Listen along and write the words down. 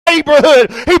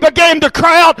neighborhood. He began to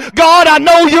cry out, God, I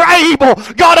know you're able.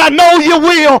 God, I know you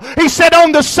will. He said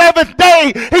on the seventh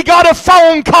day, he got a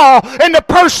phone call, and the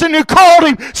person who called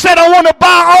him said, I want to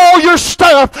buy all your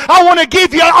stuff. I want to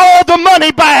give you all the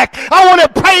money back. I want to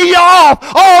pay you off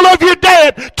all of your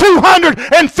debt,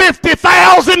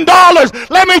 $250,000.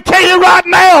 Let me tell you right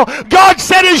now, God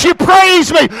said, as you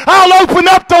praise me, I'll open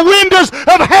up the windows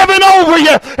of heaven over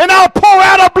you, and I'll pour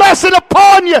out a blessing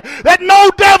upon you that no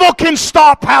devil can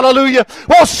stop. Hallelujah.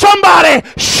 Well, somebody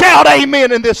shout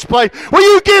amen in this place. Will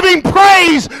you give him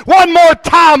praise one more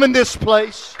time in this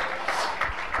place?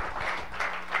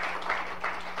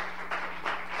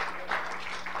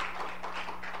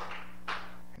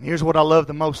 And here's what I love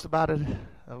the most about it,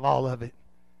 of all of it.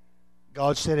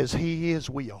 God said, as he is,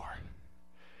 we are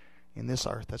in this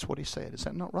earth. That's what he said. Is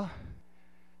that not right?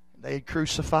 They had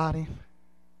crucified him.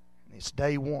 It's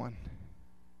day one.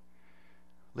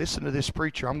 Listen to this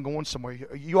preacher. I'm going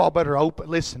somewhere. You all better open.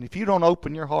 Listen, if you don't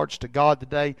open your hearts to God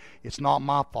today, it's not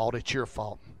my fault. It's your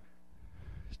fault.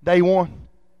 It's day one.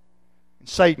 And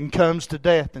Satan comes to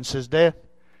death and says, Death,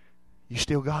 you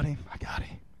still got him? I got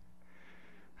him.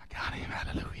 I got him.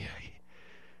 Hallelujah.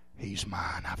 He's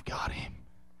mine. I've got him.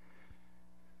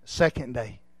 The second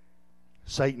day,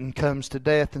 Satan comes to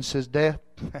death and says, Death,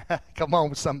 come on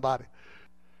with somebody.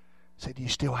 Said, do you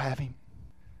still have him?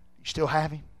 You still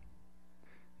have him?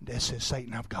 Death says,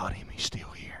 Satan, I've got him. He's still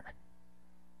here.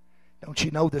 Don't you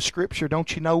know the scripture?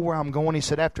 Don't you know where I'm going? He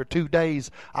said, after 2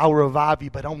 days, I'll revive you,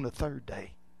 but on the third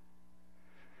day.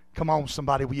 Come on,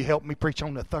 somebody, will you help me preach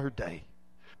on the third day?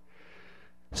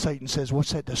 Satan says,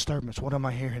 what's that disturbance? What am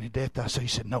I hearing? And Death, I say, he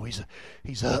said, no, he's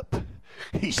up.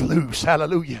 He's loose,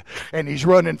 hallelujah, and he's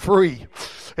running free,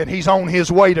 and he's on his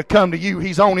way to come to you.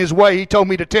 He's on his way. He told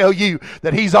me to tell you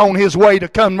that he's on his way to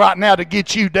come right now to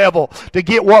get you, devil, to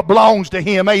get what belongs to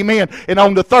him, amen. And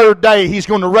on the third day, he's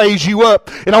going to raise you up.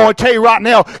 And I want to tell you right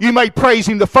now, you may praise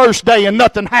him the first day and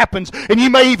nothing happens, and you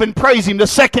may even praise him the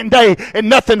second day and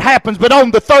nothing happens, but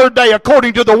on the third day,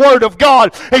 according to the word of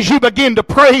God, as you begin to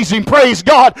praise him, praise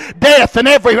God, death and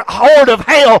every horde of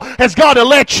hell has got to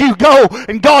let you go.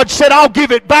 And God said, I'll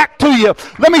give it back to you.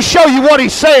 Let me show you what he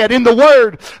said in the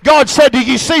word. God said, do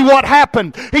you see what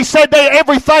happened? He said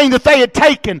everything that they had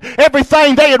taken,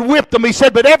 everything they had whipped them, he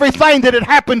said, but everything that had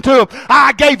happened to them,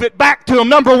 I gave it back to them.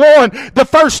 Number one, the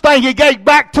first thing he gave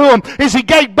back to them is he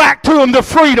gave back to them the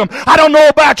freedom. I don't know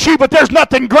about you, but there's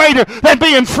nothing greater than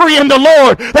being free in the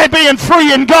Lord, than being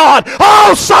free in God.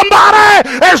 Oh,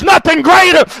 somebody, there's nothing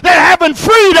greater than having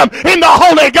freedom in the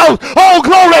Holy Ghost. Oh,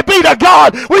 glory be to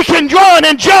God. We can run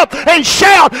and jump and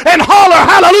shout and holler,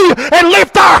 hallelujah, and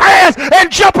lift our hands and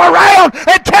jump around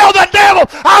and tell the devil,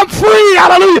 I'm free,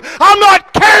 hallelujah. I'm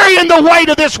not carrying the weight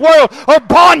of this world of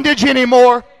bondage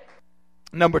anymore.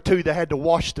 Number two, they had to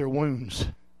wash their wounds.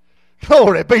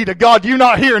 Glory be to God. You're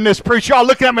not hearing this, preacher. Y'all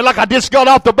look at me like I just got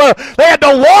off the bus. They had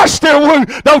to wash their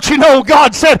wounds. Don't you know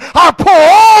God said, I'll pour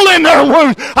all in their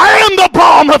wounds. I am the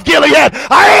balm of Gilead.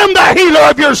 I am the healer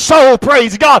of your soul.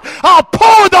 Praise God. I'll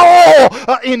pour the oil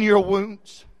in your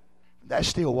wounds. That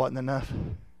still wasn't enough.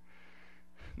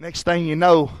 Next thing you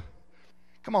know,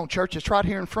 come on, church, it's right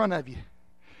here in front of you.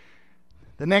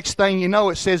 The next thing you know,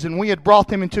 it says, and we had brought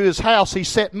them into his house. He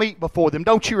set meat before them.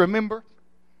 Don't you remember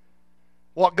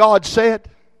what God said?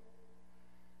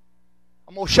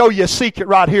 I'm going to show you a secret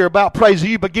right here about praise.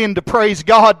 You begin to praise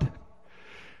God.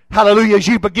 Hallelujah. As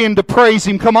you begin to praise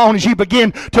him, come on, as you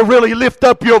begin to really lift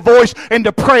up your voice and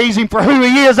to praise him for who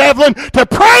he is, Evelyn, to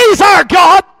praise our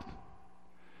God.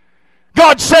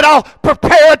 God said, I'll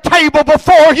prepare a table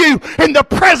before you in the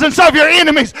presence of your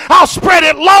enemies. I'll spread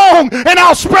it long and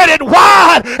I'll spread it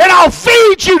wide and I'll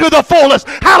feed you to the fullest.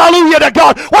 Hallelujah to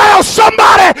God. Well,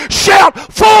 somebody shout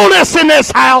fullness in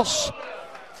this house.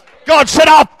 God said,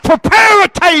 I'll prepare a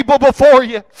table before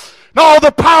you. And all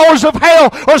the powers of hell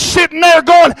are sitting there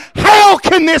going, how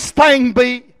can this thing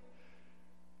be?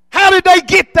 How did they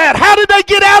get that? How did they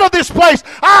get out of this place?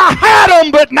 I had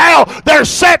them, but now they're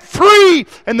set free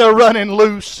and they're running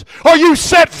loose. Are you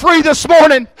set free this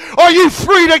morning? Are you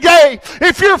free today?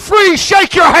 If you're free,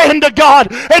 shake your hand to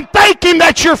God and thank him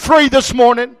that you're free this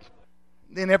morning.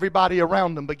 Then everybody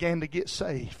around them began to get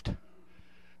saved.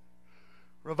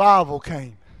 Revival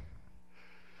came.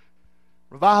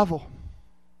 Revival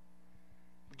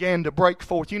began to break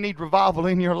forth. You need revival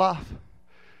in your life.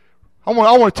 I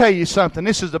want to tell you something.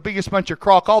 This is the biggest bunch of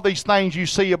crock. All these things you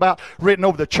see about written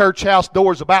over the church house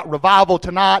doors about revival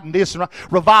tonight and this and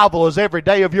revival is every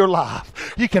day of your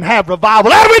life. You can have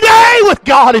revival every day with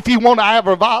God if you want to have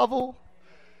revival.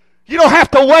 You don't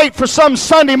have to wait for some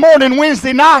Sunday morning,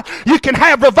 Wednesday night. You can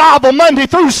have revival Monday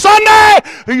through Sunday.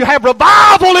 You have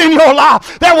revival in your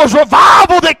life. There was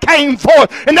revival that came forth,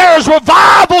 and there is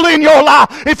revival in your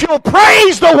life. If you'll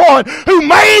praise the one who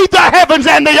made the heavens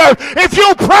and the earth, if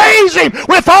you'll praise Him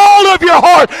with all of your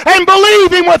heart and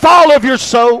believe Him with all of your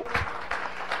soul,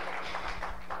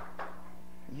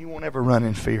 you won't ever run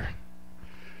in fear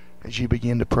as you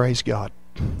begin to praise God.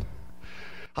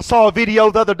 I saw a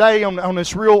video the other day on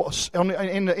this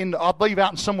I believe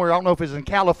out in somewhere, I don't know if it's in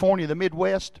California, the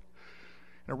Midwest,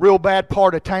 in a real bad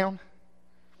part of town.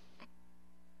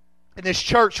 And this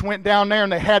church went down there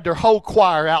and they had their whole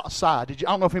choir outside. I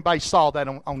don't know if anybody saw that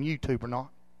on YouTube or not.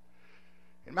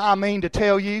 And I mean to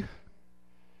tell you,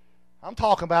 I'm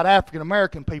talking about African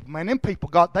American people, man. Them people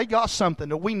got something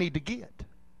that we need to get.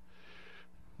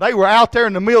 They were out there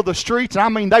in the middle of the streets, and I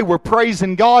mean, they were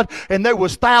praising God, and there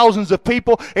was thousands of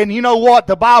people, and you know what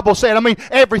the Bible said? I mean,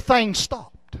 everything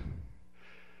stopped.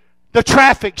 The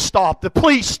traffic stopped. The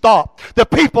police stopped. The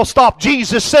people stopped.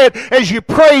 Jesus said, as you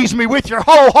praise me with your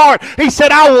whole heart, He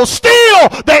said, I will steal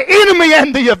the enemy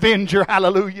and the avenger.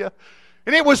 Hallelujah.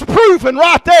 And it was proven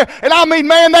right there. And I mean,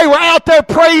 man, they were out there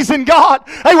praising God.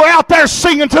 They were out there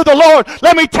singing to the Lord.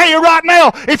 Let me tell you right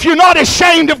now, if you're not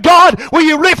ashamed of God, will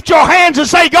you lift your hands and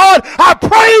say, God, I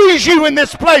praise you in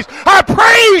this place. I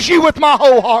praise you with my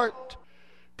whole heart.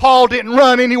 Paul didn't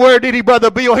run anywhere, did he, Brother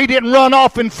Bill? He didn't run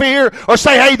off in fear or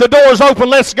say, hey, the door's open,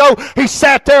 let's go. He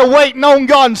sat there waiting on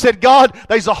God and said, God,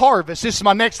 there's a harvest. This is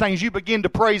my next thing. As you begin to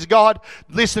praise God,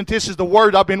 listen, this is the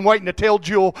word I've been waiting to tell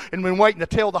Jewel and been waiting to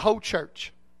tell the whole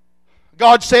church.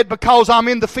 God said, because I'm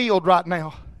in the field right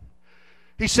now.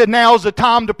 He said, now's the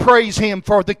time to praise Him,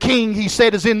 for the King, He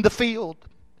said, is in the field.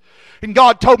 And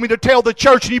God told me to tell the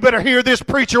church, and you better hear this,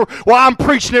 preacher, while I'm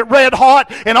preaching it red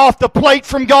hot and off the plate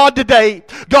from God today.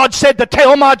 God said to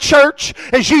tell my church,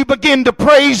 as you begin to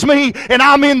praise me and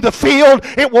I'm in the field,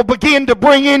 it will begin to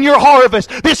bring in your harvest.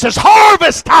 This is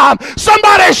harvest time.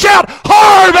 Somebody shout,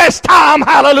 harvest time.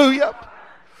 Hallelujah.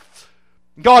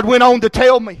 God went on to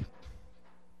tell me,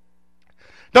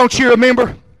 don't you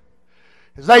remember,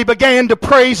 as they began to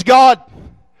praise God,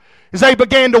 as they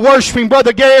began to worship Him,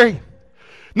 Brother Gary,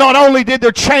 not only did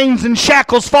their chains and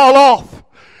shackles fall off,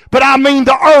 but I mean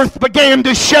the earth began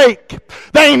to shake.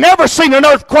 They ain't never seen an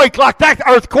earthquake like that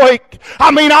earthquake.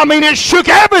 I mean, it shook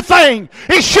everything.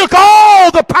 It shook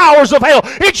all the powers of hell.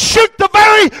 It shook the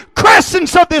very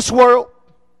crescents of this world.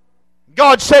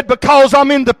 God said, because I'm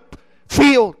in the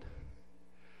field,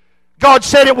 God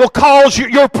said it will cause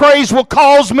your praise will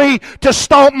cause me to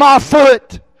stomp my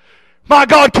foot. My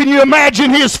God, can you imagine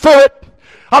His foot?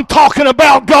 I'm talking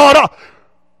about God.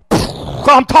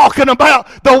 I'm talking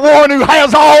about the one who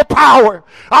has all power.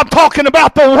 I'm talking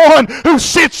about the one who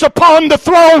sits upon the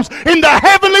thrones in the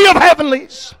heavenly of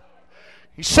heavenlies.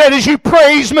 He said, as you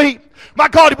praise me, my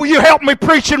God, will you help me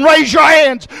preach and raise your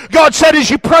hands? God said, as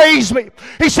you praise me,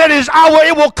 He said,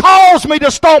 it will cause me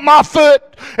to stomp my foot.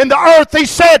 And the earth, He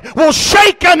said, will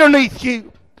shake underneath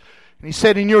you. And He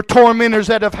said, and your tormentors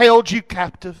that have held you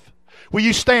captive, will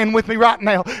you stand with me right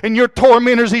now? And your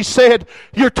tormentors, He said,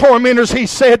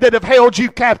 that have held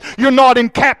you captive. You're not in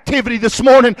captivity this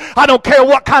morning. I don't care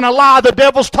what kind of lie the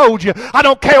devil's told you. I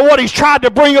don't care what he's tried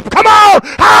to bring up. Come on!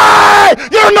 Hey!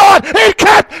 You're not in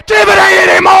captivity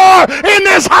anymore in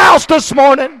this house this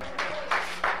morning.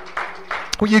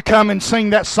 Will you come and sing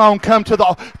that song? Come to the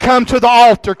altar. Come to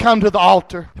the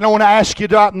altar. And I want to ask you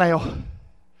right now.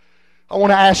 I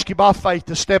want to ask you by faith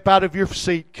to step out of your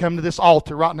seat, come to this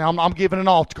altar right now. I'm giving an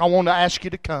altar. I want to ask you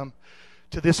to come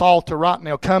to this altar right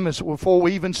now. Come before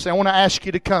we even say, I want to ask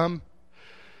you to come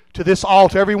to this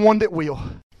altar, everyone that will.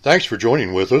 Thanks for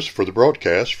joining with us for the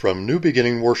broadcast from New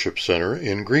Beginning Worship Center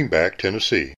in Greenback,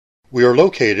 Tennessee. We are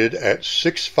located at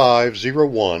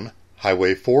 6501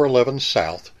 Highway 411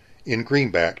 South in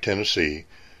Greenback, Tennessee,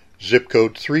 zip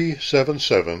code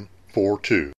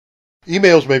 37742.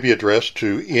 Emails may be addressed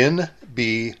to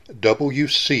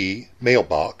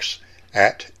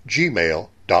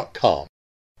nbwcmailbox@gmail.com.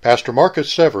 Pastor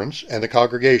Marcus Severance and the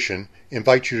congregation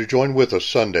invite you to join with us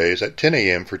Sundays at 10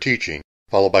 a.m. for teaching,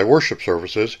 followed by worship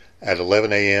services at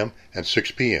 11 a.m. and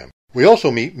 6 p.m. We also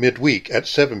meet midweek at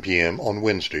 7 p.m. on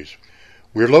Wednesdays.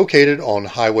 We're located on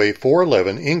Highway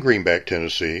 411 in Greenback,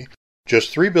 Tennessee,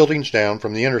 just 3 buildings down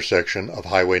from the intersection of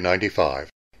Highway 95.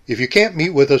 If you can't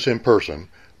meet with us in person,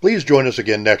 please join us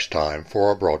again next time for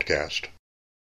our broadcast.